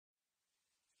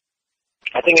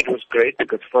I think it was great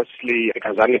because firstly, it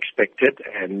was unexpected,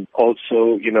 and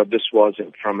also, this was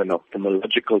from an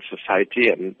ophthalmological society,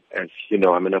 and as you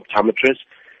know, I'm an optometrist,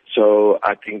 so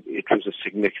I think it was a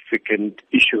significant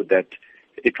issue that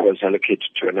it was allocated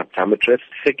to an optometrist.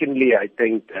 Secondly, I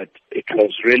think that it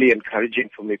was really encouraging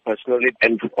for me personally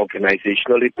and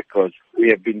organizationally because we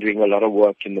have been doing a lot of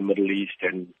work in the Middle East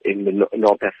and in the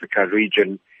North Africa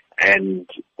region. And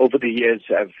over the years,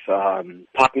 I've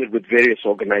partnered with various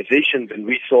organizations, and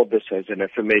we saw this as an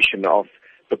affirmation of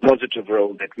the positive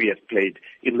role that we have played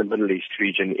in the Middle East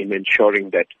region in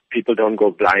ensuring that people don't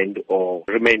go blind or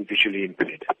remain visually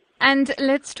impaired. And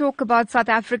let's talk about South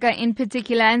Africa in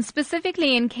particular, and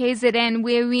specifically in KZN,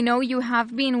 where we know you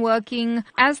have been working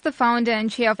as the founder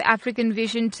and chair of African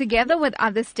Vision together with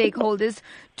other stakeholders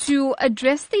to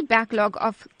address the backlog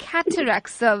of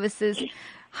cataract services.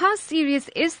 How serious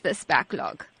is this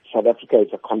backlog? South Africa is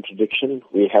a contradiction.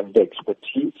 We have the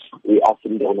expertise. We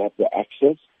often don't have the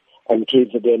access. And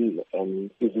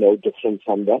KZN is no different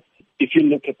from that. If you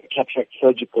look at the cataract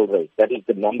surgical rate, that is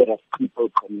the number of people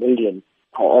per million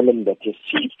per annum that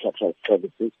receive cataract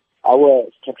services. Our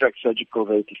cataract surgical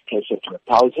rate is closer to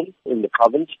 1,000 in the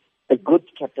province. A good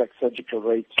cataract surgical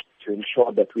rate to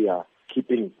ensure that we are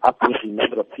keeping up with the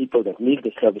number of people that need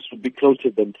the service would be closer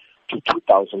than to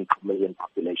 2,000 per million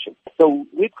population. So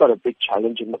we've got a big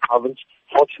challenge in the province.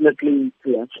 Fortunately,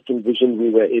 through African Vision, we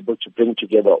were able to bring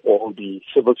together all the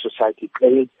civil society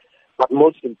players, but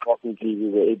most importantly, we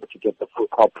were able to get the full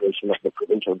cooperation of the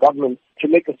provincial government to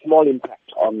make a small impact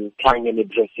on trying and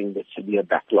addressing the severe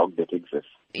backlog that exists.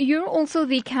 You're also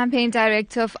the campaign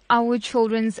director of Our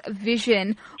Children's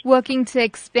Vision, working to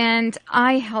expand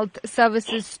eye health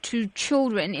services to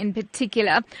children in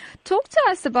particular. Talk to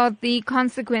us about the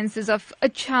consequences of a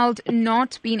child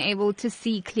not being able to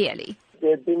see clearly.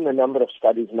 There have been a number of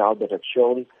studies now that have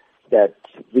shown that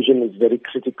vision is very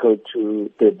critical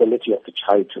to the ability of a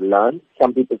child to learn.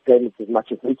 Some people claim it's as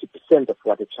much as 80% of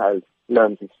what a child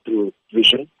learns is through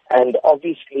vision. And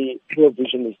obviously, poor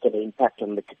vision is going to impact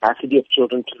on the capacity of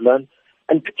children to learn.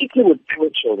 And particularly with poor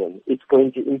children, it's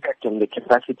going to impact on the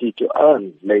capacity to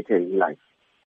earn later in life.